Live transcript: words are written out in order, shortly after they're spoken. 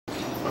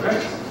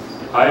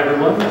Hi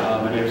everyone,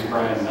 my name is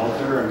Brian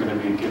Neltner. I'm going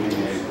to be giving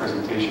a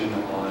presentation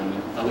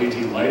on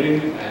LED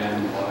lighting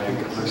and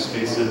why color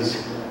spaces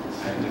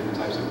and different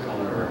types of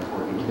color are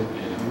important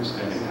in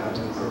understanding how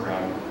to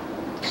program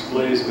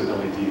displays with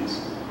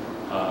LEDs.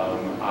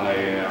 I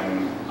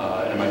am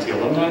an MIT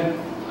alumni,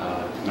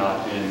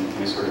 not in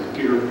any sort of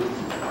computer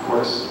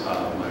course.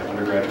 My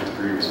undergraduate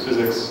degree was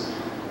physics.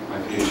 My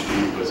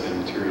PhD was in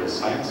materials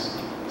science.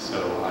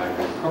 So I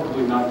will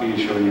probably not be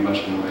showing you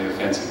much in the way of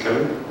fancy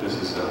code.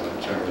 This is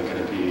generally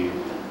going to be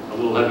a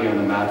little heavy on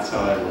the math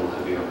side, a little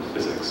heavy on the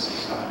physics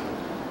side.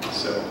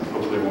 So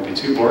hopefully it won't be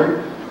too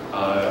boring.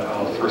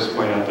 I'll first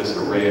point out this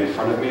array in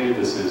front of me.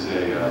 This is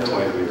a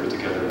toy that we put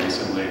together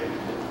recently. It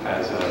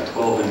has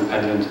 12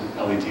 independent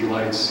LED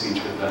lights.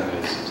 Each of them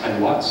is 10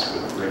 watts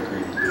with red,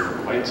 green, blue,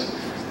 and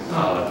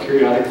white.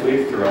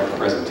 Periodically throughout the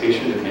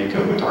presentation it may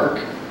go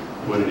dark.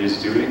 What it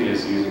is doing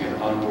is using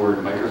an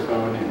onboard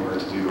microphone in order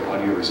to do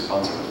audio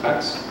responsive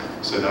effects.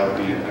 So that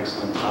would be an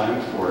excellent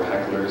time for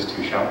hecklers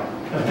to shout,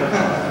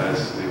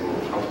 as they will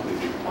probably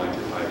be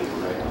blinded by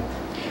the array.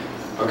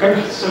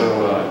 Okay,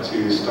 so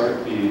to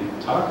start the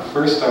talk,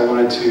 first I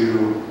wanted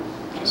to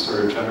just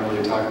sort of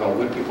generally talk about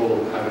what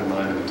people have in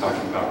mind when they're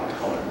talking about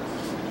color.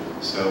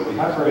 So we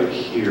have right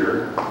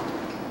here,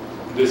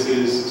 this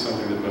is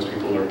something that most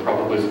people are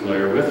probably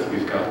familiar with.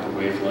 We've got the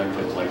wavelength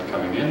of light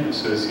coming in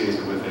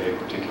associated with a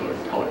particular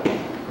color.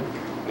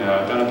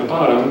 Now, down at the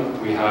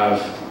bottom, we have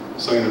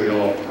something that we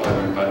all probably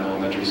learned about in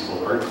elementary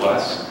school art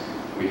class.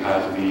 We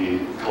have the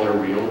color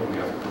wheel, and we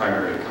have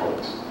primary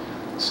colors.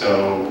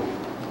 So,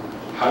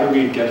 how do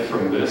we get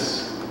from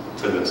this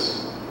to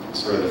this?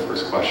 Sort of the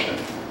first question.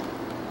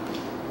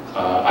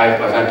 I've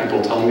had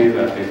people tell me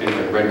that they think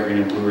that red,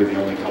 green, and blue are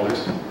the only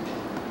colors,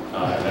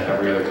 and that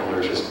every other color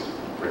is just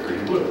red, green,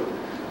 and blue.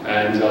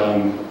 And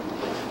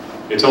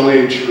it's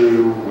only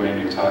true when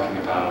you're talking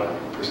about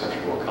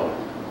perceptual color.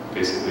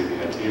 Basically,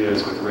 the idea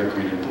is with red,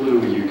 green, and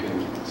blue, you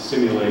can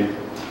simulate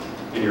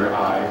in your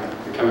eye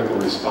the chemical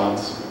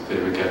response that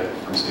you would get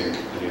from seeing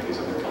any of these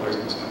other colors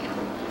in the spectrum.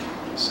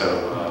 So,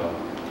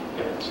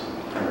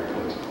 yeah, primary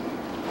colors.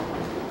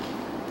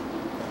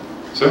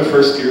 So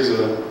first, here's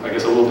I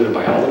guess a little bit of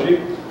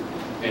biology.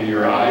 In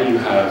your eye, you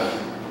have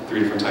 3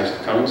 different types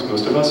of cones,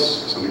 most of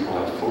us. Some people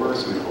have 4,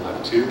 some people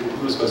have 2,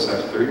 most of us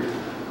have 3.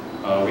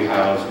 We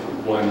have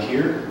one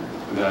here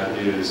that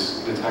is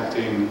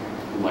detecting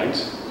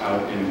light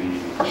out in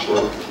the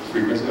short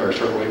frequency, or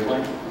short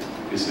wavelength.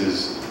 This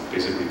is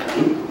basically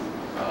blue.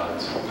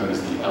 It's known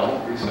as the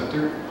L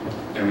receptor.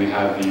 And we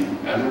have the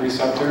M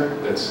receptor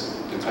that's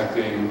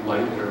detecting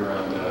light at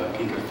around a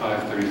peak of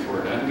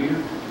 534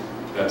 nanometer.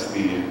 That's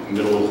the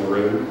middle of the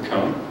road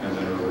cone. And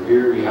then over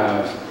here we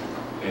have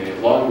a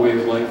long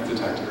wavelength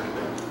detector.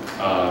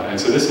 And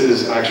so this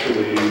is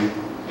actually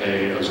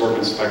an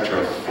absorbance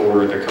spectra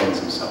for the cones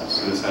themselves.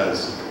 So this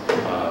has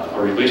a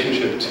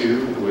relationship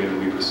to the way that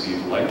we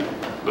perceive light,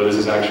 but this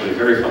is actually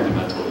very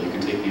fundamental. You can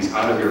take these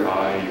out of your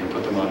eye, you can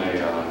put them on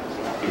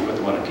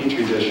a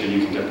petri dish, and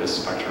you can get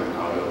this spectrum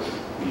out of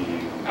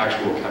the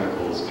actual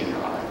chemicals in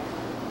your eye.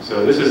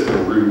 So this is the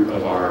root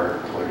of our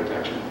color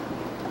detection.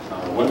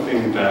 One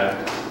thing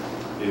that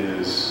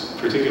is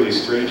particularly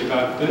strange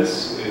about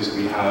this is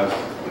we have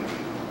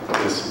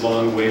this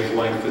long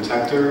wavelength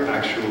detector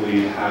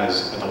actually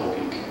has a double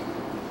peak.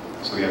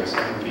 So we have a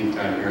second peak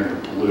down here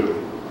in the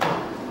blue.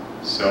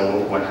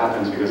 So what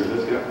happens because of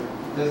this? Yeah?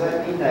 Does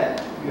that mean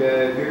that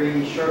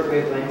very short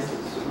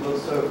wavelengths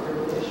look so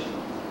purplish?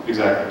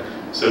 Exactly.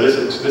 So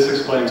this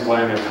explains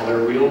why in a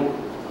color wheel,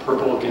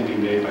 purple can be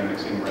made by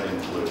mixing red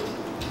and blue.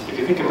 If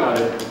you think about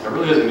it, it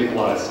really doesn't make a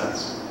lot of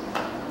sense.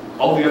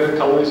 All the other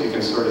colors, you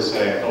can sort of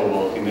say, oh,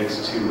 well, if you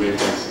mix 2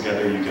 wavelengths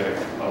together, you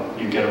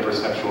get a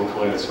perceptual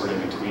color that's sort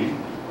of in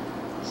between.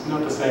 It's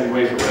not the same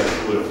way for red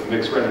and blue. If you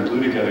mix red and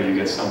blue together, you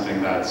get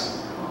something that's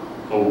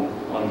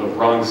on the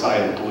wrong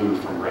side of blue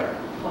from red.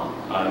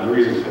 And the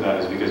reason for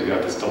that is because you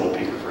have this double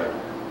peak of red.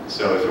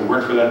 So if it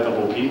weren't for that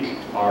double peak,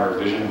 our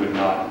vision would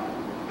not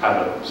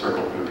have a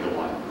circle, it would be a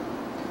line.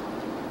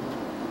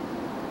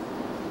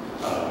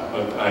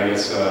 But I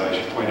guess I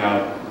should point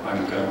out,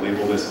 I'm going to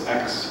label this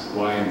X,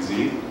 Y, and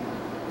Z.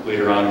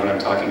 Later on when I'm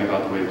talking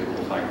about the way people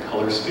define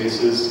color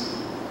spaces,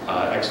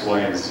 X, Y,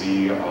 and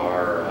Z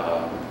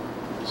are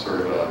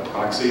sort of a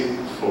proxy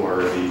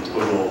for the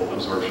total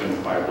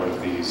absorption by one of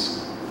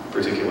these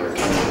particular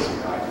chemicals in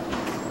your eye.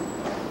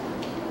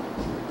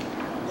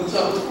 What's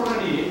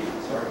 498?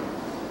 Sorry.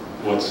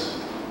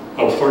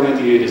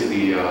 498 is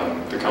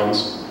the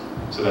cones.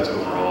 So that's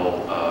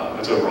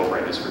overall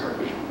brightness for dark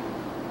vision.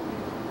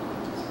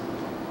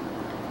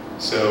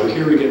 So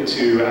here we get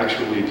to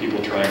actually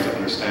people trying to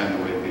understand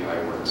the way the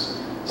eye works.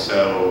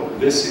 So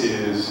this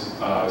is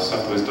stuff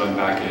that was done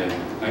back in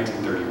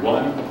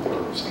 1931,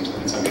 or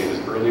in some cases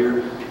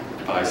earlier,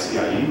 by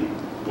CIE.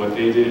 What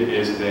they did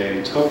is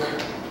they took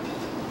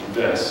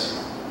this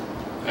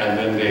and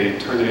then they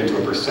turned it into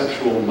a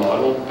perceptual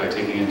model by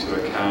taking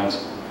into account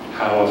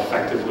how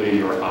effectively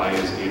your eye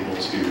is able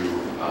to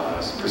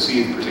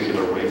perceive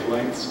particular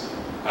wavelengths,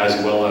 as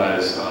well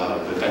as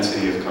the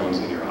density of cones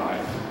in your eye.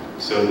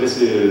 So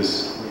this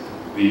is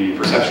the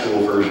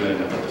perceptual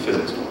version of the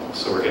physics model.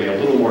 So we're getting a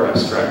little more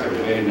abstracted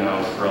away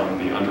now from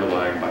the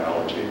underlying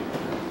biology.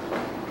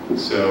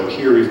 So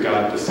here we've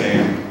got the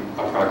same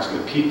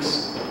approximate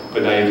peaks,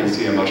 but now you can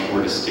see a much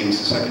more distinct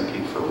second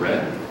peak for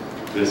red.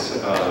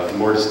 This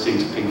more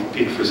distinct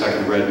peak for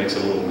second red makes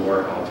it a little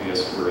more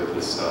obvious where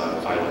this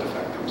violet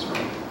effect comes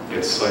from.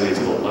 It's slightly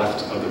to the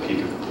left of the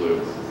peak of the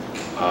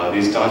blue.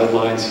 These dotted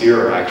lines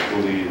here are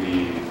actually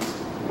the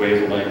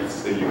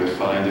wavelengths that you would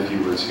find if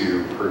you were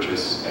to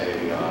purchase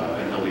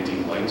an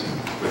LED light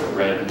with a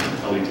red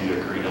LED,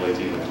 a green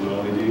LED, and a blue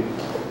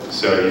LED.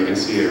 So you can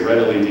see a red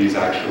LED is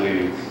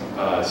actually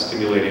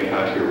stimulating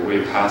out here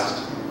way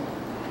past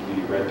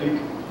the red peak,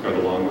 or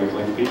the long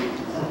wavelength peak.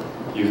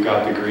 You've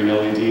got the green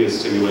LED is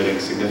stimulating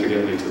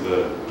significantly to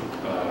the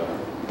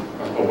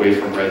away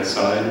from red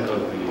side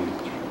of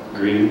the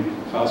green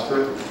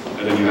phosphor,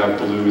 and then you have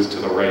blues to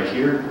the right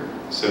here.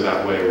 So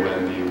that way,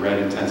 when the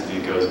red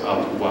intensity goes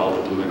up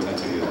while the blue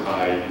intensity is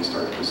high, you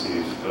start to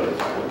receive the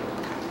violet.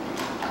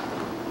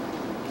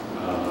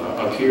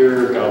 Up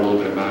here, got a little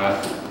bit of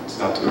math. It's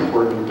not too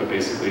important, but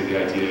basically the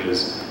idea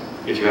is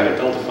if you had a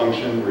delta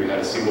function where you had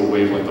a single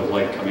wavelength of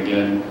light coming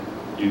in,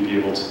 you'd be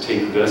able to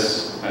take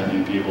this and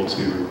you'd be able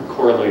to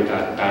correlate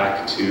that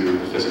back to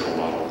the physical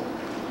model.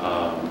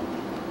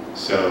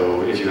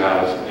 So if you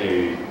have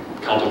a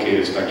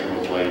complicated spectrum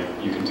of light,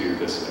 you can do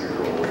this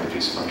integral with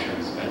these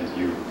functions and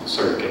you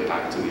sort of get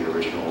back to the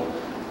original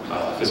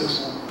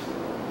physics.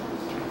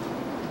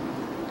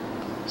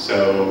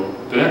 So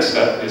the next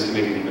step is to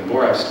make it even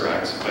more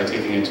abstract by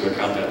taking into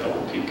account that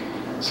double peak.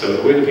 So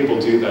the way that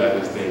people do that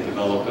is they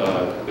develop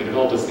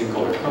this thing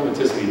called a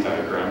chromaticity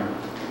diagram,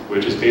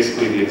 which is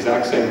basically the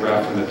exact same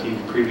graph from the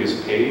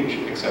previous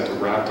page, except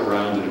wrapped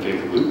around in a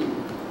big loop,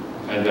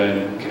 and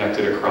then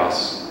connected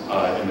across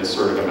in this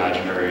sort of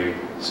imaginary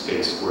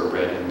space where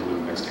red and blue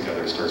mixed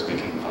together starts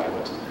making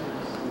violet.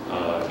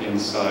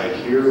 Inside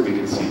here, we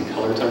can see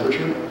color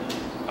temperature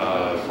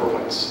for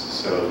whites.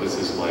 So this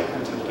is like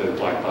the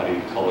black body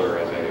color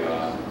of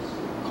a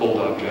cold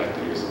object,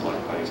 and here's the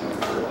black body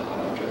temperature of a hot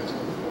object.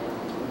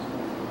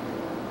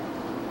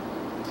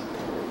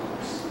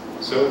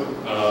 So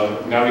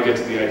now we get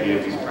to the idea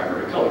of these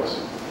primary colors.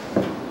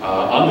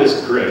 On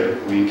this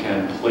grid, we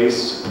can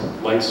place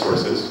light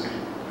sources,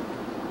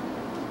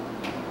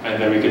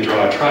 and then we can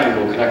draw a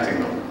triangle connecting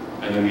them.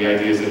 And then the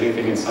idea is that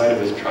anything inside of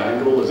this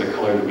triangle is a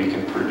color that we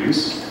can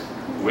produce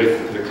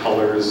with the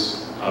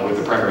colors, with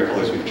the primary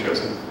colors we've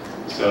chosen.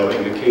 So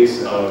in the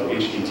case of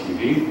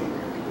HDTV,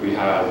 we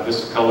have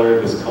this color,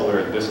 and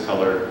this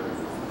color,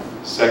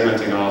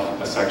 segmenting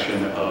off a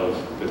section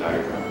of the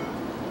diagram.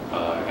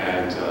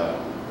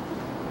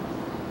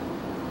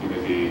 You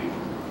may be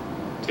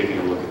taking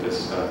a look at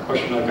this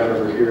question I've got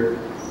over here.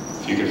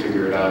 If you can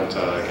figure it out,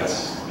 I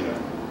guess,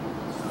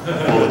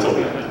 hold it till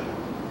the end.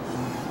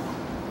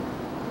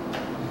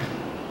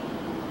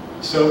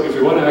 So if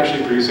we want to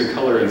actually produce a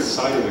color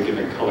inside of a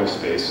given color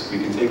space, we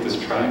can take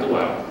this triangle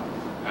out,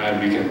 and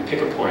we can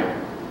pick a point.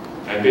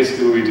 And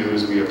basically what we do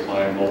is we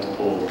apply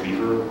multiple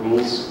lever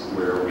rules,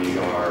 where we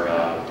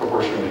are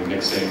proportionally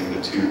mixing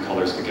the two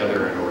colors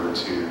together in order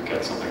to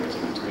get something that's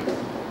in between.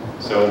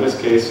 So in this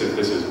case, if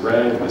this is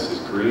red and this is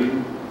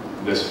green,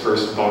 this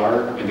first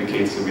bar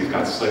indicates that we've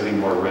got slightly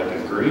more red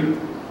than green,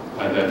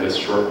 and then this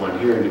short one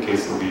here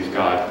indicates that we've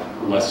got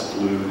less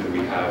blue than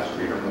we have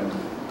green or red.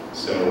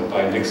 So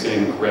by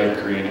mixing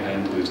red, green,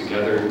 and blue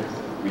together,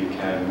 we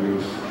can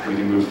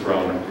move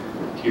from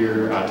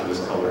here out to this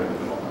color in the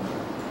middle.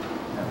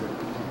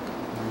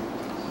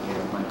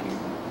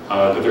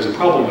 But there's a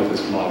problem with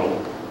this model.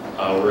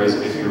 Whereas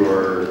if you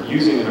are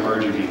using an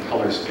RGB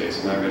color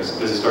space, and this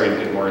is starting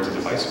to get more into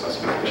device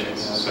specifications.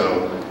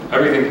 So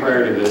everything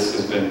prior to this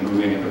has been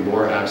moving in a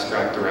more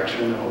abstract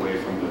direction away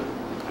from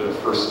the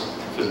first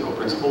physical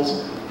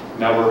principles.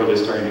 Now we're really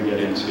starting to get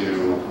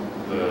into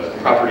the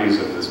properties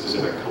of the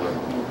specific color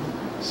model.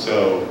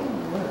 So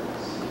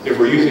if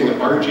we're using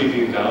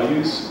RGB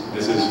values,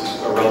 this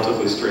is a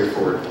relatively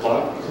straightforward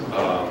plot.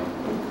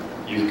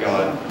 You've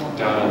got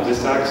down on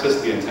this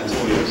axis the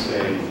intensity of,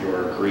 say,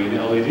 your green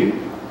LED.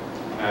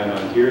 And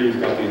on here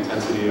you've got the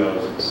intensity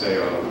of, say,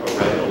 a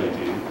red LED.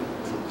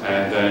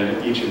 And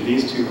then each of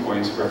these 2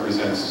 points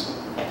represents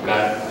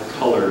that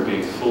color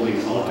being fully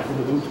on.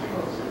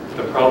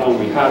 The problem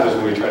we have is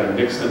when we try to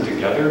mix them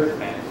together,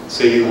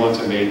 say you want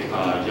to make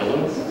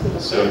yellow.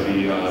 So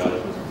the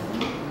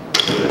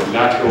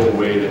natural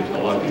way that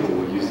a lot of people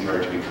will use the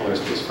RGB color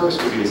space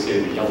first would be to say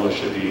the yellow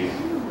should be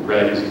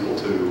red is equal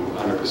to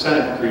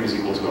 100%, green is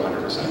equal to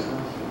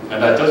 100%.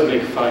 And that does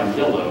make fine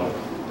yellow.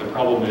 The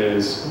problem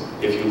is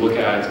if you look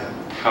at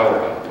power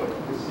output.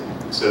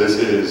 So this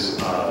is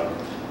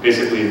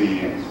basically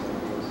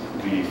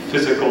the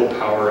physical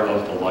power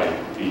of the light.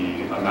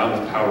 The amount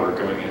of power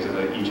going into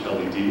each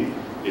LED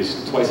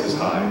is twice as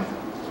high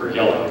for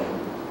yellow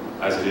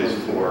as it is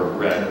for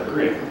red or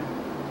green,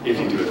 if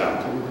you do it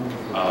that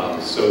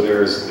way. So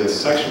there's this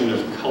section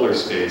of color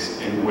space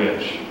in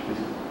which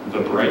the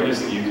brightness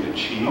that you can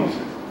achieve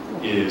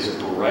is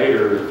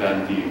brighter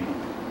than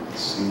the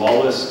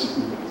smallest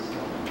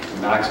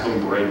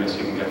maximum brightness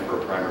you can get for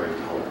a primary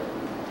color.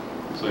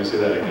 So let me say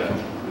that again,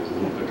 it's a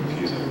little bit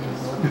confusing.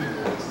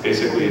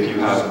 Basically, if you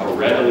have a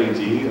red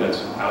LED that's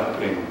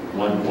outputting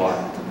 1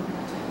 watt,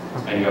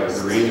 and you have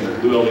a green and a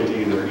blue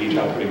LED that are each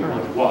outputting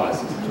 1 watt,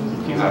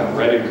 if you have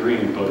red and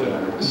green both at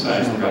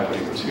 100%, you're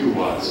outputting 2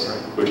 watts,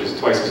 which is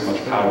twice as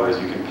much power as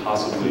you can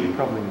possibly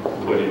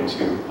put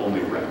into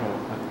only red.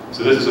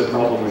 So this is a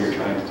problem when you're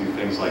trying to do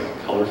things like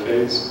color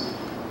fades,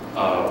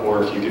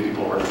 or if you give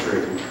people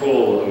arbitrary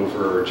control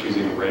over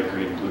choosing red,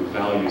 green, blue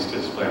values to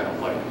display on a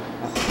light.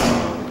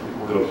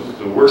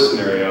 The worst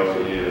scenario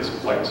is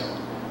white.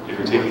 If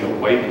you're taking a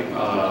white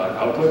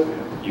output,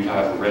 you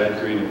have red,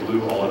 green, and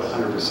blue all at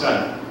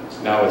 100%.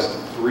 Now it's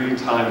 3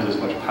 times as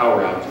much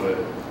power output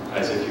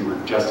as if you were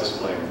just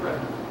displaying red.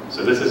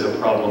 So this is a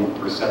problem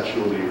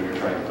perceptually when you're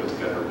trying to put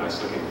together a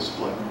nice looking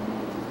display.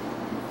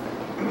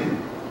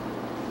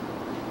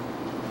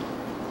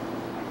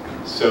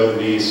 So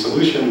the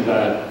solution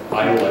that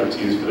I like to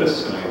use for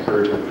this, and I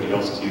encourage everybody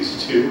else to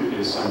use too,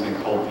 is something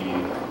called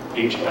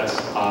the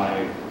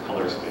HSI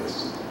color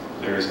space.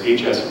 There's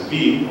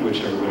HSV,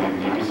 which everybody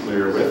may be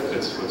familiar with.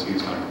 It's what's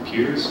used on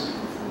computers.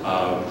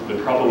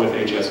 The problem with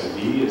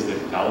HSV is that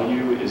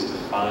value is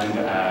defined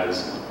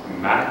as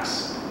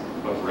max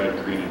of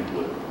red, green, and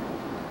blue.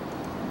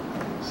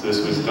 So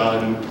this was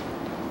done,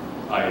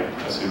 I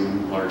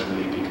assume,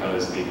 largely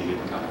because they needed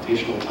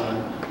computational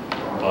time.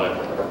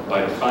 But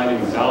by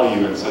defining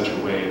value in such a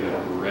way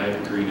that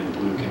red, green, and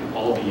blue can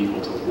all be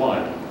equal to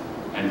 1,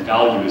 and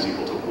value is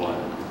equal to 1,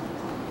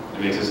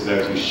 it makes it so that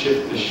if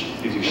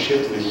you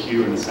shift the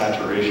hue and the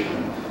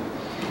saturation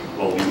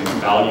while leaving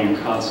value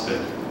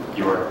constant,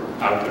 your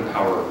output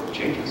power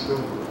changes.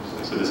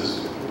 So this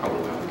is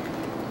problematic.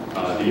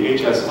 The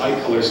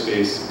HSI color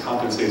space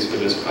compensates for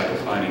this by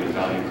defining a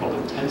value called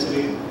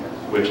intensity,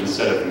 which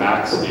instead of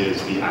max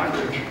is the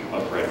average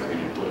of red, green,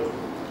 and blue.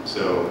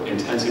 So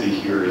intensity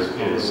here is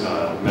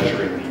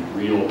measuring the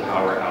real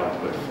power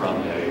output from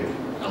a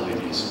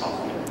LED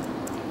spotlight.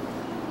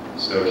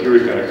 So here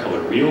we've got a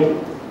color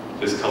wheel.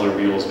 This color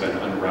wheel has been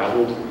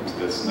unraveled into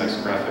this next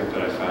graphic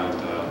that I found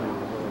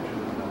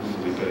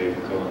Felipe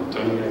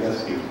Colantoni, I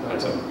guess. He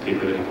had some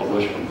paper that he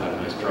published and had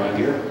a nice drawing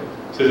here.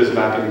 So this is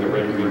mapping the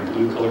red, green,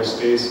 blue color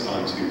space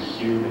onto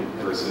hue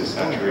versus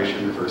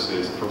saturation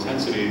versus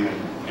intensity.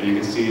 And you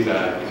can see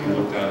that if you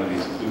look down at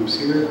these loops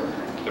here,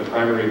 the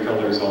primary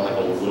colors all have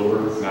a lower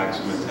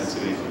maximum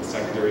intensity than the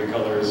secondary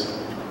colors,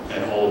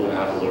 and all of them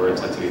have a lower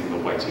intensity than the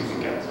whites you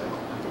can get.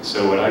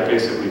 So what I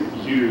basically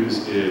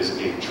use is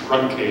a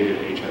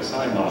truncated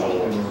HSI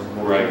model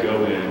where I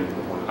go in,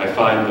 I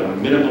find the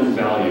minimum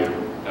value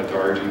that the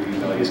RGB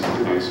values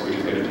can produce, which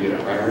is going to be in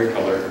a primary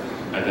color,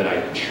 and then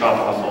I chop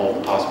off all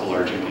the possible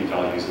RGB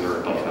values that are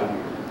above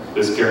that.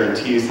 This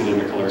guarantees that in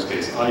the color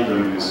space I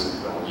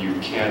use, you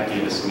can't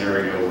be in a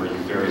scenario where you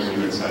vary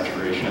hue and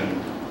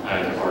saturation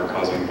and are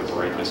causing the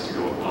brightness to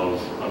go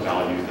above a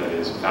value that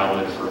is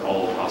valid for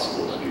all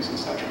possible hues and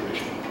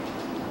saturation.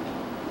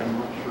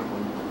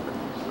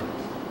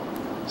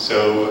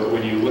 So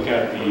when you look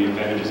at the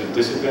advantages and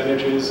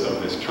disadvantages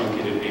of this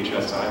truncated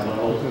HSI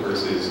model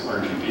versus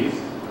RGB,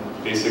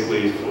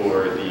 basically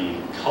for the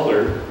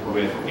color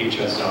with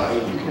HSI,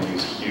 you can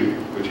use hue,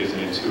 which is an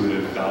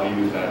intuitive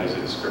value that is a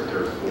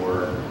descriptor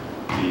for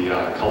the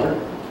color.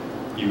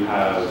 You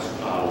have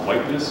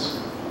whiteness,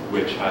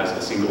 which has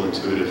a single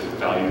intuitive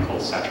value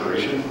called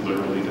saturation,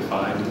 literally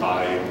defined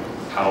by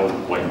how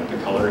white the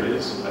color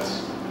is.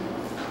 That's,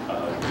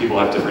 people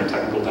have different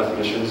technical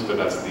definitions, but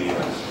that's the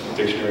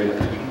dictionary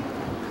definition.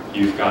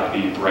 You've got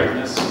the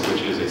brightness,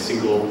 which is a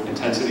single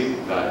intensity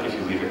that if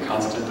you leave it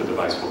constant, the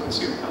device will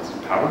consume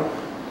constant power.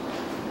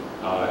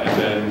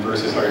 And then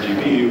versus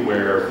RGB,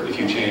 where if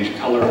you change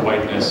color,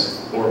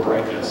 whiteness, or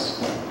brightness,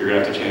 you're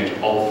going to have to change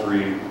all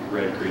 3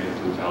 red, green,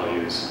 and blue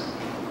values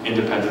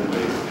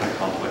independently in a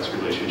complex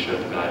relationship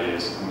that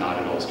is not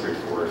at all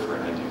straightforward for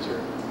an end user.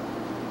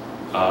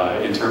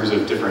 In terms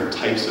of different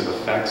types of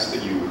effects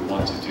that you would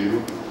want to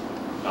do,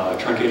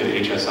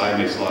 truncated HSI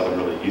makes a lot of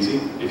them really easy.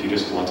 If you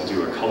just want to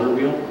do a color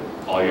wheel,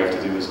 all you have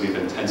to do is leave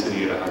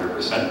intensity at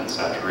 100%,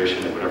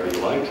 saturation at whatever you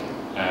like,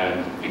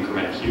 and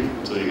increment hue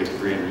until you get to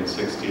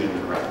 360 and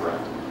then wrap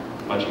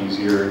around. Much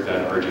easier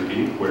than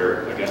RGB,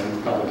 where,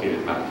 again,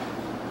 complicated math.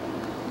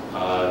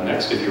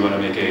 Next, if you want to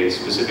make a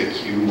specific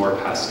hue more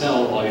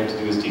pastel, all you have to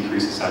do is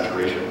decrease the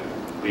saturation.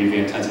 Leave the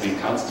intensity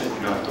constant.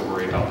 You don't have to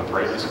worry about the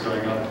brightness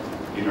going up.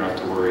 You don't have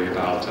to worry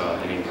about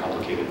any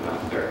complicated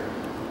math there.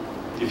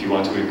 If you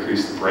want to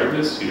increase the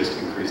brightness, you just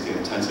increase the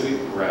intensity,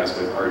 whereas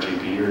with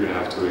RGB, you're going to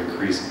have to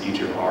increase each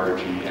of R,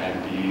 G,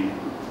 and B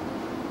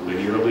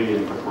linearly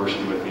in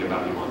proportion with the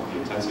amount you want the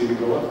intensity to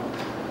go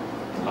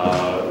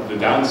up. The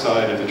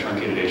downside of the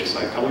truncated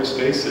HSI color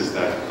space is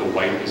that the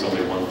white is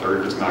only 1/3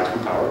 of its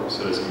maximum power,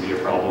 so this can be a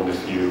problem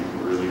if you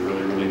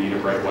really need a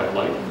bright white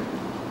light.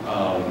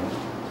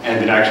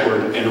 And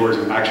in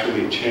order to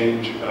actually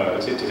change,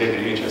 to take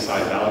an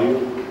HSI value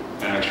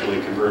and actually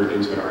convert it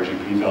into an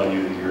RGB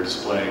value that you're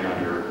displaying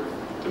on your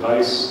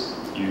device,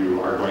 you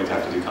are going to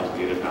have to do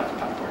complicated math at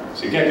that point.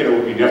 So you can't get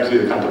you have to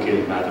do the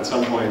complicated math at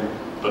some point,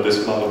 But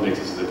this model makes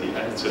it so that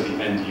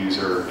the end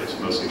user is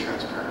mostly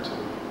transparent.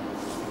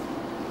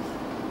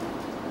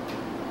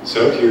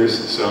 So here's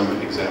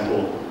some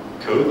example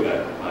code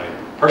that I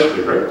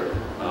partially wrote.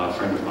 A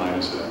friend of mine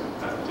is a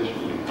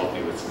mathematician, and he helped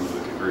me with some of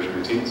the conversion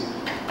routines.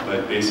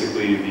 But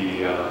basically,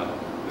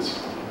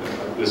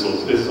 this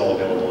is all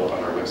available up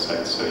on our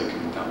website, so you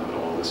can download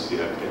all of this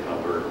via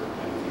GitHub or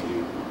anything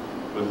you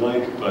would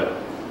like.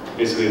 But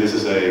basically, this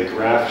is a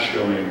graph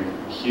showing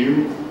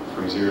hue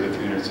from 0 to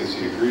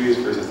 360 degrees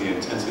versus the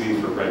intensity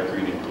for red,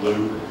 green, and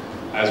blue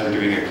as we're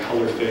doing a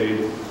color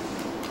fade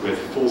with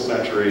full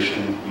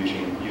saturation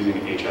using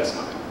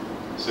HSI.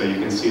 So you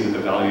can see that the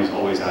values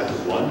always add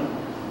to 1,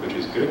 which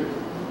is good.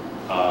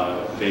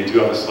 They do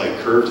have a slight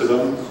curve to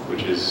them,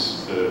 which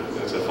is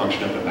that's a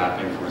function of the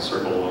mapping from a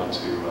circle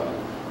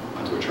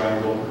onto a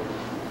triangle.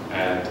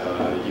 And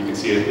you can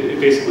see it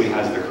basically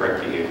has the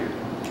correct behavior.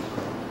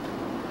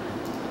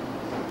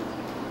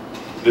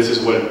 This is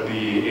what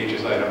the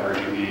HSI to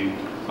RGB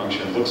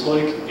function looks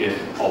like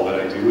if all that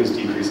I do is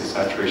decrease the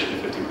saturation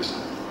to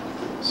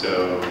 50%.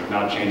 So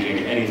not changing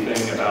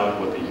anything about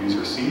what the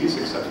user sees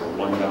except for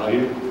one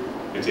value,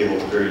 it's able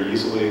to very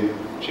easily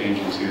change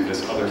into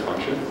this other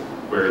function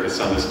where the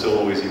sum is still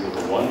always equal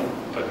to 1,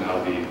 but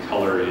now the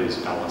color is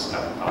balanced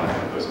out by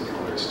opposing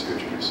colors to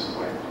introduce some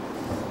white.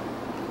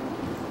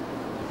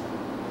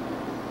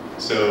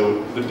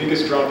 So the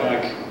biggest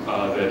drawback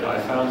that I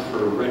found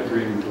for red,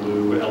 green,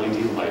 blue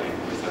LED lighting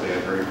is that they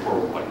have very poor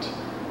white.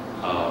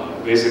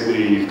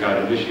 Basically, you've got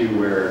an issue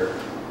where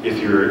if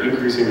you're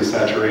increasing the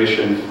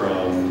saturation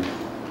from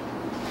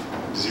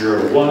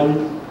 0 to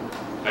 1,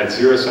 at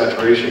 0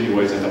 saturation, you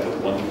always end up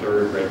with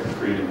 1/3 red,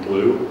 green, and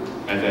blue.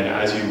 And then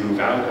as you move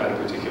out at a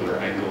particular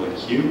angle and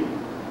hue,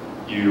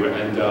 you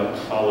end up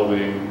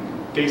following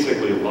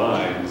basically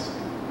lines,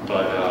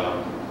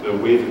 but the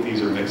way that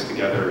these are mixed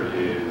together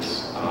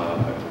is,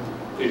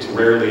 it's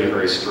rarely a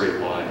very straight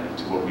line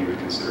to what we would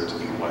consider to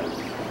be white.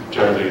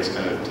 Generally, it's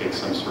going to take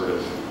some sort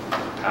of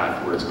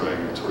path where it's going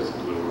towards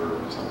blue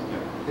or something.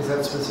 Yeah. Is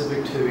that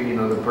specific to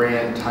the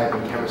brand, type,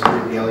 and chemistry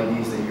of the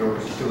LEDs that you're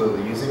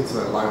particularly using, so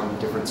that allow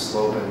different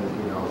slope and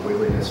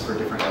wiggliness for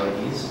different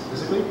LEDs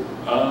physically?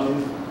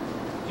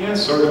 Yeah,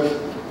 sort of.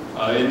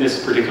 In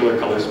this particular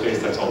color space,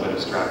 that's all been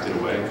abstracted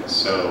away,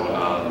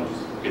 so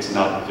it's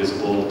not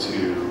visible to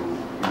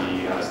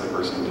me as the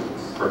person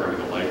programming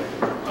the light.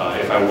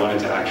 If I wanted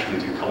to actually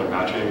do color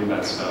matching,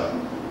 that's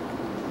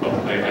well,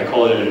 I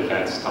call it an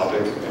advanced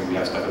topic, and we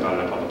have stuff about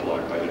it up on the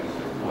blog, but I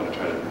didn't want to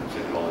try to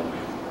fit it all in.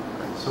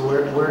 So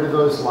where do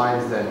those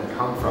lines then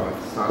come from if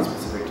it's not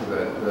specific to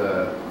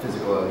the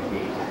physical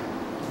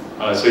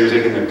LED? So you're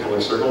taking the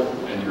color circle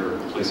and you're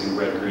placing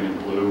red, green,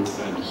 and blue,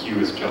 and hue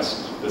is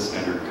just the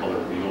standard color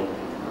wheel.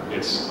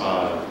 It's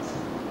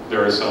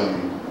there are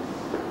some.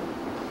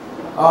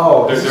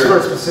 Oh, this is for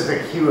a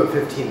specific hue of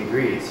 15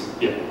 degrees.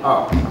 Yeah.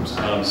 Oh, I'm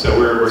sorry. So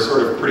we're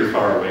sort of pretty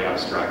far away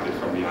abstracted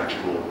from the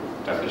actual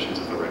definitions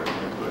of the red, green,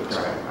 and blue.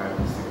 Right, I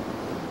understand.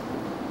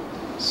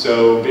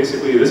 So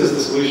basically, this is the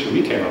solution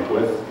we came up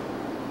with,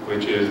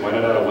 which is why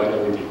not add a white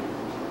LED?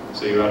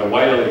 So you add a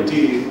white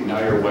LED, now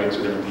your whites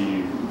are going to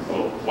be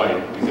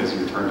white because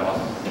you've turned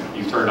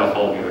off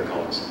all the other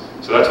colors.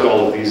 So that's what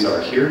all of these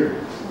are here.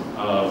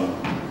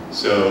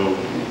 So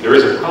there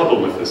is a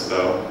problem with this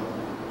though,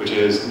 which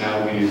is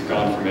now we've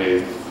gone from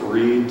a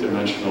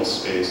 3-dimensional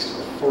space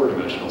to a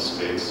 4-dimensional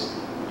space,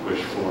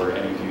 which for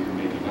any of you who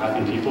may be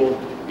mathy people,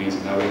 means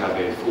that now we have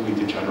a fully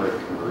degenerate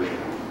conversion.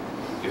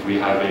 If we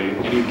have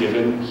any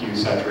given hue,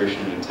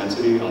 saturation, and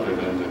intensity other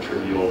than the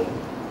trivial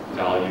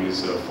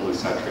values of fully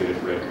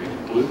saturated red, green,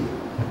 and blue,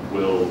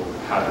 we'll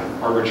have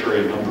an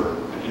arbitrary number,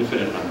 an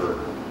infinite number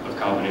of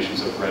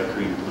combinations of red,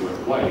 green, blue,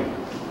 and white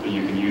that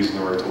you can use in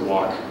order to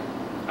walk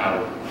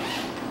out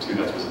to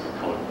that specific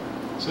color.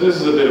 So this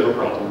is a bit of a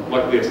problem.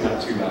 Luckily, it's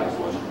not too bad of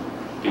one,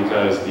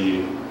 because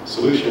the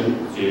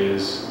solution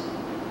is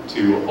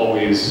to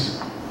always,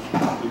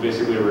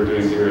 basically what we're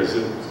doing here is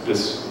that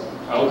this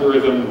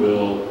algorithm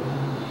will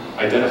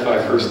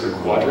identify first the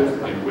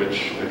quadrant in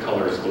which the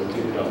color is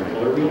located on the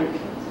color wheel.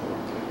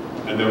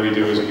 And then what we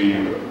do is we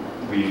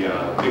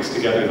mix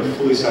together the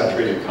fully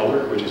saturated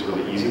color, which is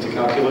really easy to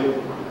calculate,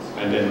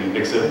 and then we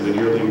mix it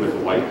linearly with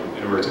white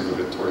in order to move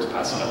it towards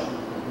pastel.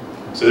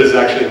 So this is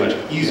actually a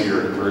much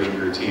easier conversion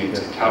routine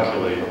to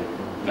calculate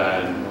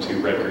than to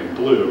red, green,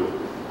 blue.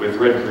 With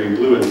red, green,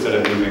 blue, instead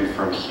of moving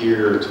from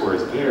here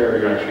towards there,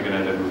 you're actually going to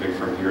end up moving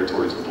from here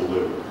towards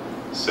blue.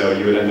 So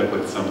you would end up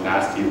with some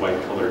nasty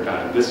white color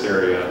down in this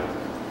area,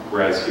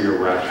 whereas here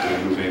we're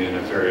actually moving in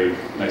a very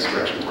nice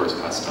direction towards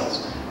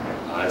pastels.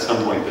 At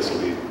some point this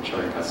will be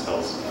showing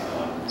pastels,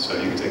 so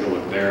you can take a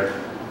look there.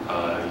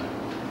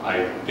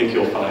 I think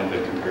you'll find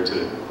that compared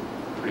to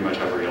pretty much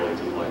every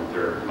LED light,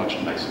 they're much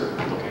nicer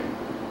looking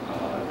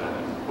than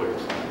what you'll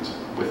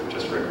find with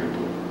just red, green,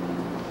 blue.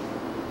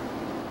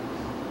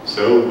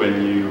 So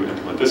when you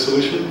implement this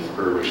solution,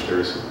 for which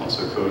there's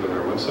also code on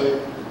our website,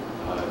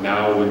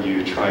 now when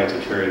you try to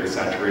vary the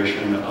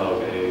saturation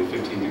of a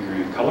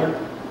 15-degree color,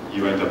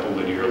 you end up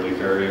linearly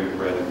varying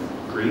red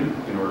and green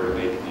in order to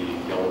make the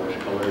yellowish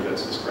color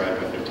that's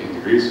described at 15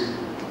 degrees.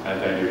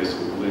 And then you're just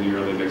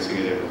linearly mixing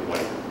it in with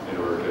white in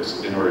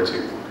order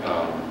to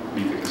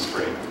meet the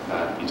constraint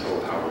that the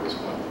total power is 1.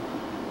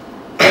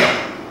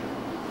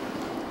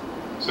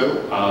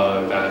 So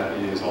that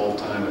is all the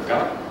time I've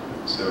got.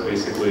 So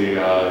basically,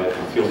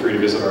 feel free to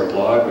visit our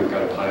blog. We've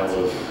got a pile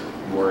of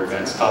more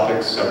advanced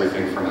topics,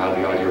 everything from how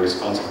the audio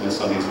responsiveness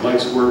on these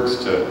lights works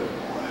to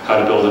how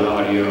to build an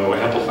audio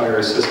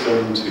amplifier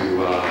system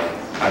to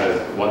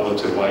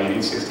why you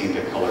need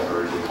 16-bit color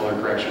for color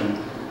correction.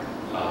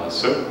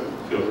 So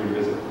feel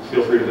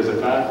free to visit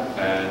that.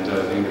 And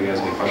if anybody has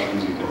any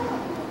questions, you can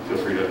feel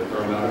free to throw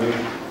them out at me.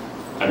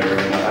 I may or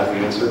may not have the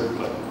answer,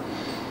 but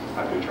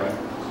happy to try.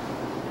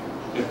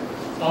 Yeah.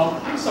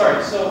 I'm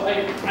sorry, so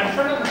I'm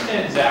trying to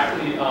understand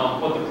exactly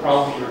what the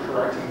problem you were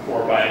correcting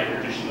for by your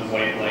addition of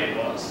white light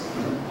was.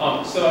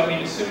 So I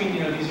mean, assuming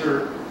these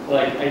are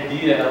like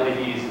idea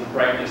LEDs, the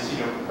brightness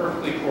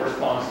perfectly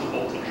corresponds to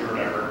voltage or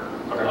whatever.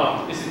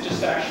 Okay. Is it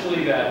just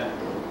actually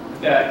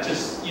that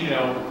just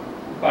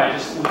by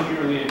just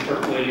linearly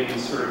interpolating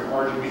these sort of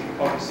RGB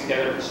components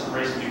together for some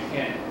reason you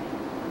can't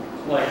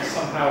like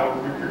somehow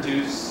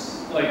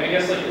reproduce I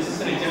guess is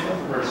this any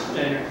different from a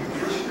standard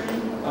computer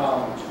screen?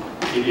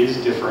 It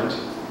is different.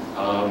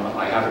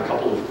 I have a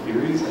couple of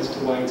theories as to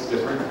why it's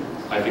different.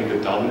 I think the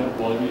dominant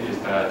one is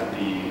that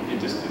the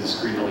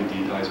discrete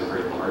LED dies are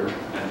very large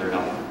and they're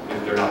not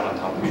on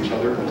top of each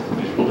other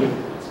visually.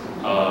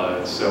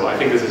 So I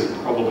think this is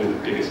probably the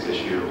biggest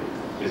issue.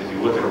 Is if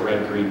you look at a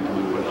red, green,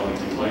 blue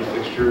LED light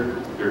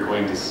fixture,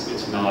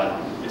 it's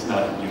not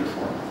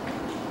uniform.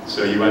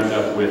 So you end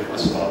up with a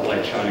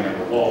spotlight shining on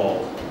the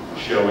wall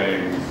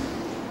showing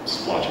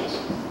splotches.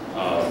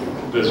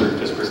 Those are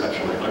just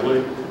perceptually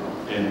ugly.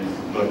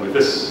 But with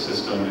this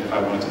system, if I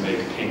wanted to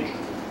make pink,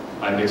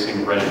 I'm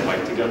mixing red and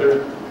white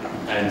together.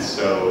 And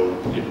so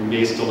it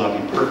may still not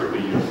be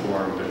perfectly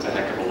uniform, but it's a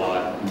heck of a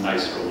lot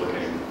nicer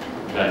looking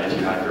than if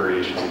you had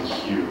variations in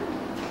hue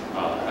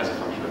as a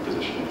function of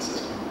position in the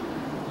system.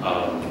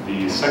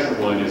 The second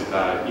one is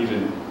that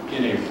even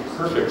in a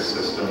perfect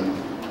system,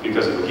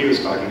 because of what he was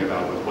talking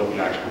about with what the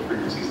actual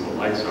frequencies of the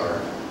lights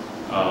are,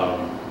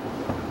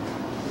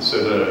 so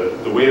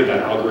the way that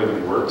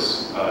algorithm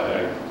works,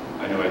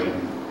 I know I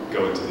didn't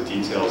go into the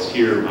details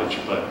here much,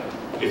 but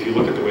if you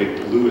look at the way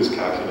blue is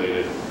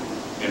calculated,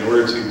 in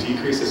order to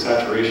decrease the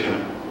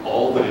saturation,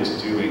 all that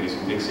it's doing is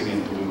mixing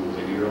in blue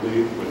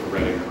linearly with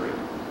red and green.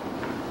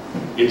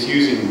 It's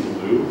using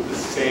blue the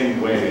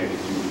same way that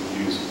you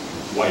would use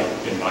white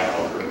in my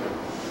algorithm.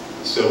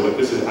 So what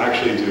this is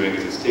actually doing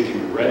is it's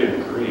taking red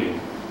and green,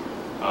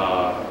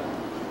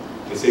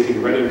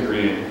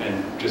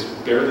 and just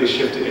barely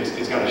shifting.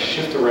 It's got to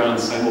shift around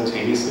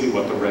simultaneously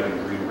what the red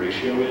and green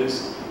ratio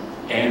is,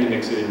 and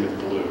mix it in with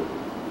blue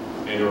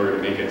in order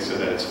to make it so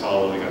that it's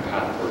following a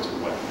path towards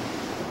white.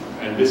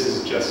 And this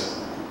is just,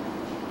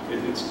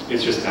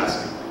 it's just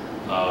nasty.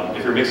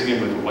 If you're mixing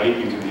in with white,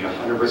 you can be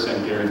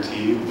 100%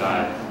 guaranteed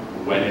that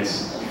when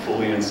it's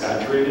fully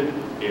unsaturated,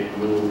 it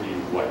will be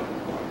white.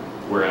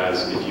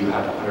 Whereas if you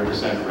have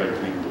 100% red,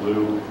 green,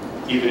 blue,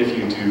 even if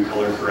you do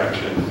color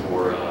correction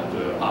for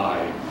the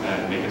eye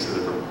and make it so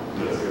that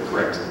the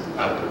correct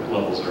output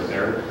levels are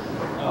there,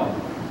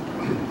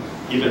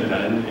 even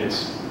then,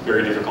 it's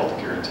very difficult to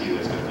guarantee that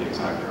it's going to be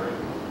exactly right.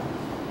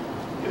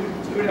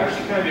 It would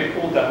actually kind of be a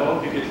cool demo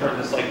if you could turn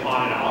this on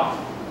and off,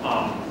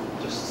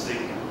 just so you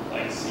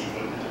can see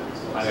what the difference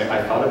is.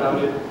 I thought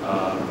about it,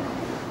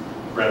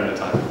 ran out of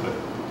time, but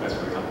thanks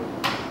for the comment.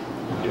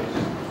 Yeah.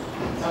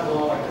 It sounds a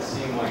lot like the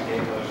CMYK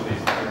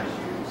color-based patterns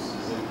use.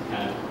 Is it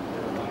kind of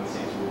along the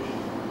same solution?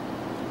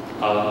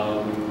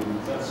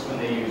 That's when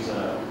they use,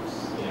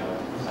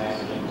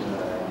 cyanogen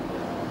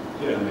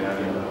yeah, and they have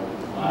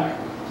black.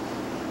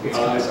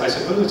 I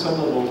suppose at some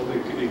level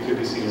it could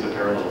be seen as a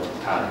parallel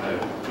path.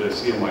 The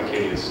CMYK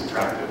is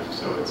subtractive,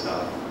 so it's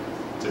a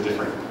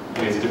different.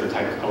 It's a different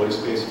type of color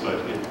space, but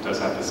it does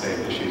have the same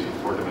issues with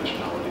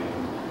four-dimensionality.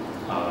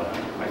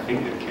 I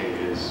think that K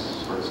is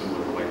sort of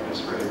similar to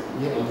whiteness, right?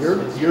 Yeah,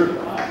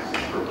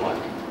 Or black.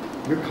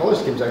 your color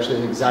scheme is actually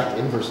an exact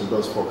inverse of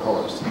those 4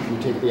 colors. If you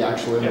take the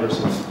actual inverse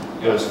of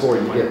Yeah, those 4,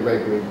 you point. get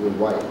red, green, blue,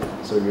 white.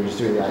 So you're just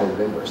doing the additive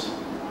inverse.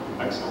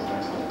 Excellent,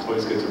 excellent. It's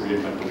always good to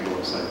reinvent the wheel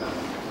upside down.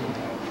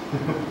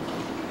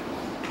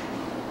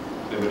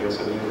 Anybody else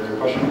have any other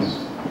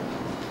questions?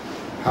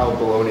 How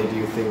baloney do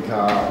you think,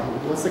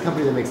 what's the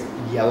company that makes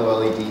yellow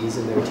LEDs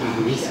in their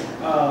TVs?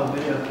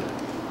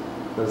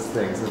 Those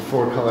things, the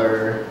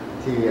 4-color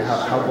TV,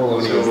 how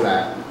baloney is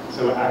that?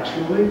 So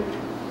actually,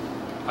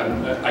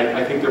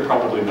 I think they're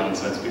probably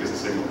nonsense because the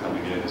signal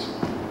coming in is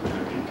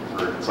going to be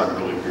converted in some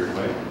really weird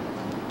way.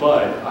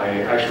 But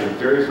the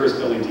very first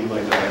LED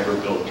light that I ever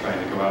built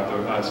trying to go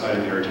outside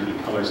of the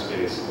RGB color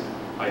space,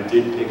 I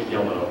did pick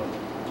yellow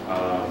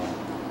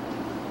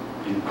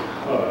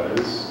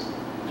because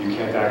you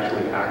can't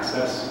actually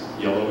access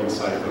yellow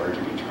inside of the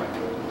RGB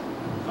triangle.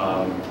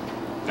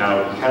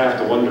 Now, you kind of have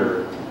to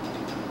wonder,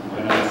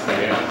 why not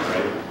cyan,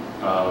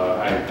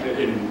 right?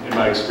 In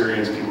my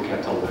experience, people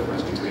can't tell the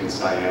difference between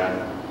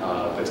cyan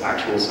It's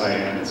actual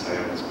cyan, and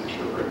cyan is a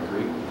mixture of red and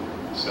green.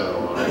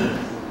 So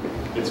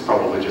it's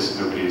probably just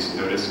nobody's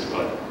noticed,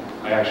 but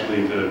I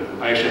actually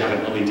have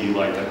an LED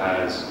light that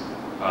has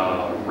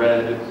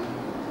red,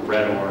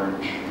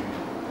 orange,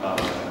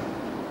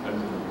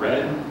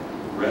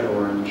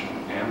 orange,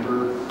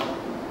 amber,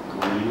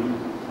 green,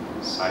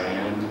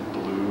 cyan,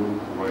 blue,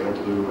 royal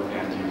blue,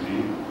 and UV.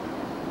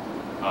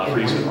 For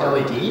use with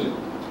LED?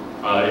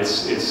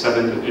 It's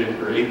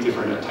 7 or 8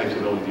 different types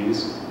of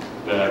LEDs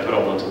that I put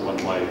all into one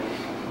light.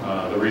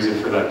 The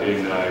reason for that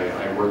being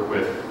that I work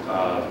with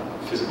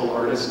physical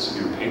artists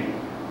who paint,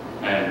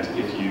 and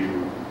if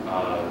you,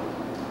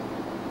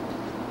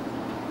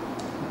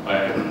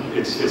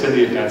 it's in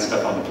the advanced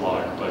stuff on the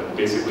blog, but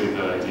basically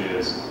the idea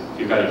is if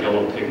you've got a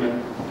yellow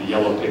pigment, the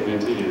yellow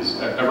pigment is,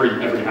 every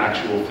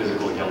actual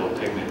physical yellow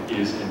pigment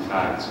is in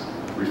fact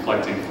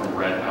reflecting from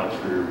red out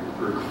through,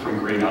 or from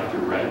green out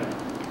through red.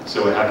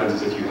 So what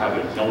happens is if you have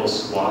a yellow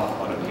swath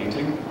on a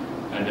painting,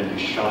 and then you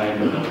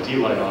shine an LED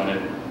light on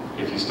it,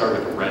 if you start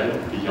with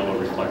red, the yellow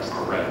reflects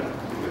the red,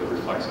 the other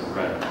reflects the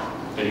red.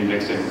 Then you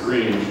mix in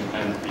green,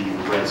 and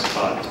the red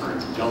spot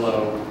turns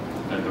yellow,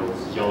 and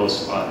the yellow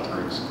spot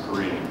turns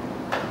green,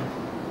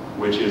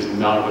 which is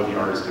not what the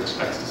artist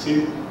expects to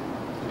see.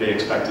 They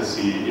expect to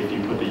see if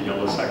you put the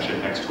yellow section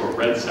next to a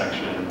red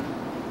section,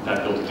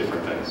 that builds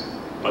different things.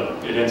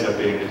 But it ends up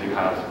being if you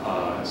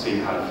have, say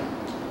you have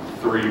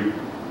three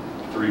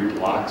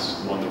blocks,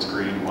 one that's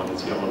green, one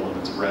that's yellow, one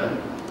that's red.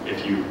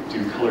 If you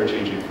do color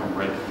changing from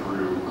red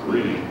through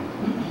green,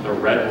 the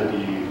red will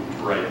be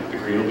bright, the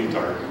green will be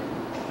dark,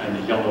 and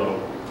the yellow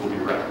will be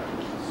red.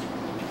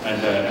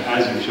 And then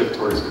as you shift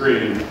towards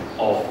green,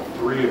 all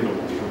 3 of them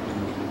will be open.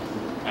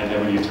 And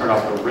then when you turn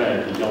off the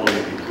red, the yellow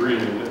will be green.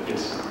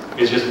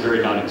 It's just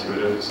very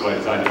non-intuitive, so I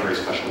designed a very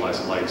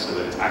specialized light so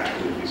that it's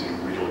actually using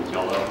real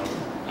yellow,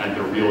 and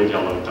the real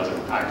yellow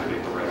doesn't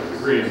activate the red or the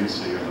green,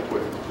 so you end up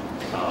with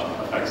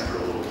effects that are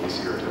a little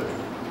easier to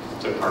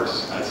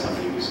parse as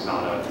somebody who's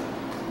not a.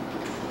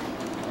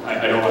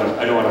 I don't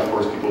want to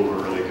force people who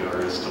are really good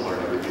artists to learn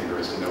everything there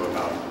is to know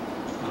about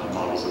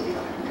models of the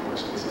eye and color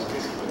spaces,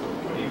 basically.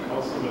 What do you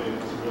call somebody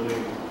who's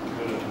really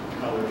good at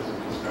colors and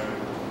describing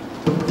them?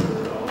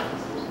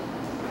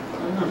 I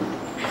don't know.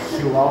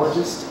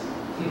 Zoologist?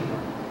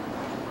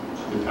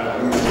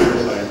 I'm a material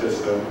scientist,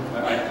 so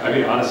I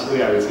mean,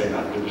 honestly, I would say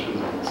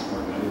mathematicians almost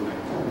more than anything.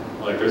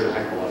 Like, there's a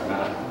heck of a lot of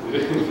math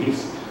in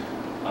these,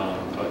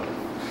 but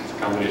it's a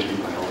combination of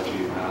biology,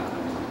 math,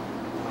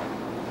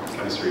 and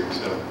chemistry,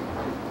 so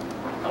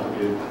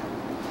complicated.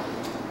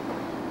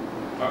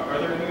 Are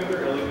there any other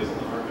LEDs in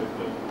the market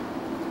that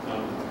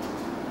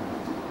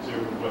do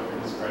what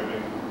you're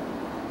describing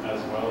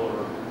as well,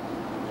 or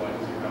why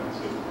does you have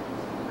to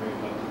bring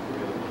it up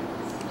together?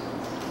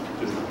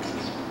 Does not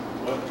exist.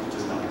 What? It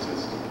does not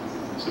exist.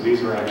 So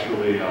these are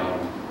actually,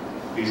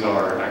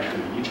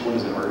 each one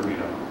is an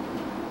Arduino.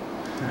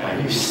 Are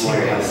you each one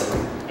serious?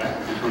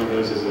 each one of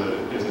those is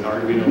an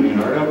Arduino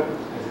Leonardo.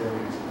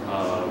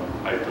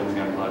 I don't think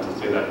I'm allowed to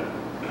say that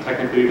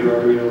technically they're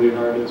Arduino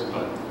Leonardos,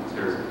 but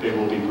they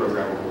will be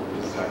programmable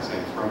with the exact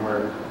same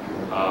firmware.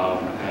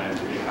 And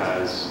it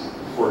has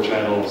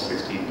 4-channel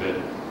 16-bit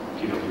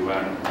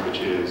PWM, which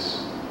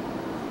is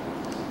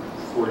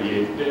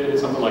 48-bit,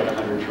 something like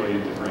 100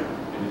 trillion different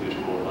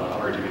individual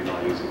RGB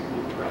values that can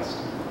be addressed.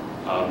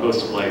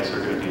 Most lights are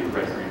going to be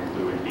red, green,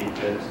 blue, and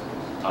 8-bit,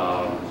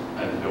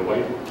 and no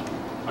white.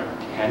 A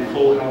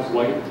handful have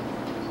white,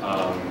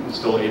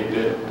 still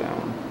 8-bit.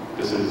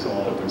 This is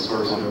all open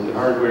source and open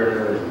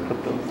hardware. You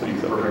can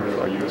program it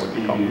over USB.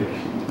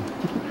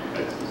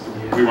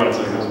 We wanted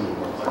something that's a little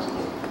more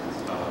flexible.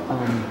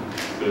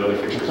 The other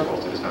fixtures fall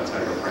to just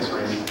outside of our price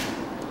range.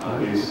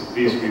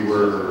 These we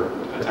were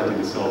attempting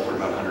to sell for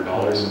about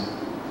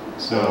 $100.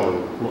 So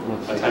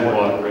a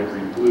 10-watt red,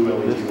 green, blue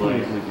LED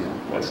light,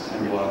 that's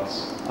 10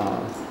 watts.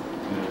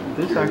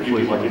 This actually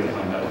you'd be lucky to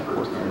find that for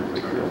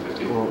 200,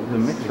 250. well, the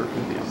mixer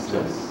can be on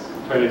So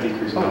try to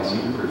decrease costs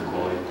and improve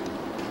quality.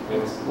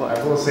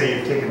 I will say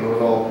you've taken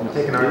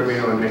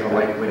Arduino and made a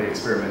lightweight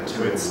experiment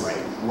to its like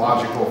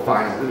logical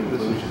final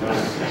conclusion.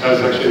 That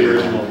was actually the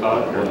original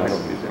thought.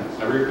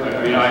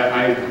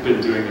 I've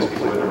been doing this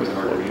before there was an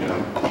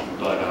Arduino,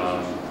 but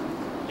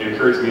it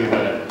occurred to me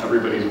that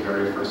everybody's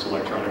very first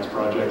electronics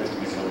project is to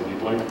make an LED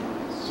blink.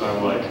 So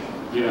I'm like,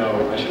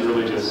 I should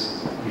really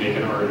just make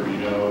an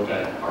Arduino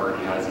that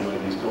already has the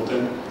LEDs built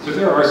in. So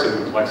there are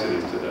some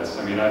complexities to this.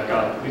 I mean,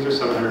 these are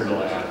 700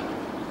 milliamp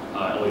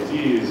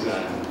LEDs,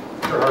 and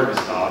they're hard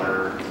to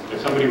solder.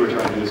 If somebody were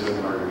trying to do this with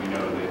an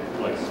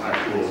Arduino, like an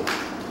actual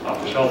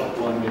off-the-shelf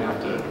one, they'd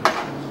have to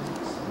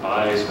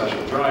buy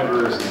special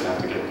drivers, and they'd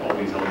have to get all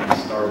these LED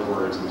star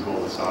boards and do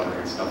all the soldering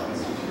and stuff.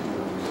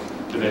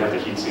 Then they have to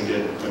heat sink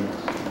it.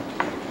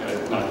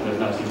 Not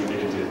to get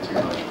into it too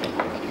much, but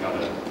like,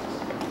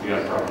 you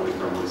gotta properly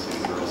thermally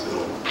sink it, or else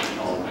it'll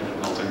all end up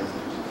melting.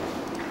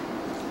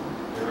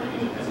 They're running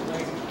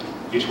independently?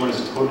 Each one is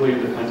totally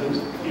independent.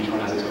 Each one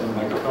has its own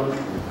microphone,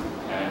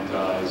 and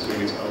is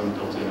doing its own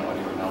built-in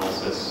audio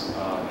analysis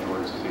in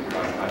order to figure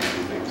out how to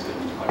do things in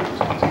audio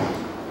responsibility.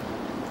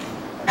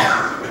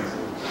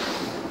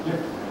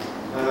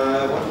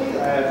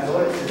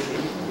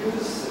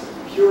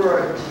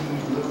 pure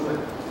RGB blue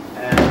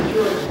and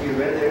pure RGB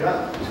red, they're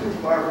not too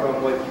far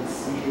from what you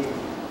see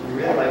in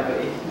real life, but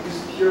if you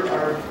use pure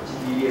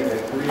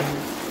RGB green,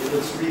 it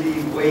looks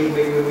really way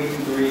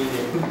too green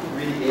and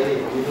really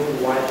alien. Do you know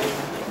why this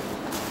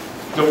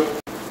happens? Nope.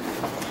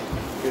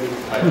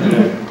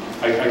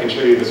 I can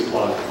show you this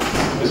plot.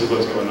 This is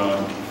what's going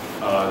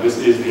on. This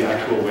is the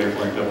actual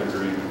wavelength of the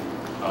green.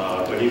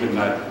 But even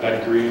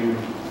that green,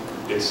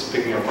 it's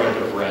picking up quite a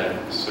bit of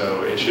red,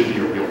 so it should be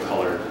a real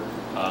color.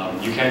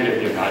 You can get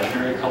the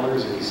imaginary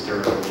colors if you stare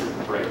at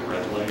a bright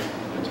red light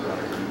and turn on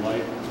a green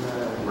light,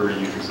 where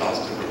you've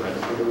exhausted the red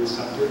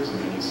photoreceptors, and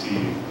then you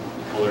see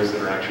colors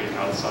that are actually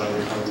outside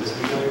the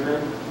coexistence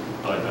diagram,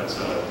 but that's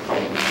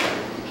probably not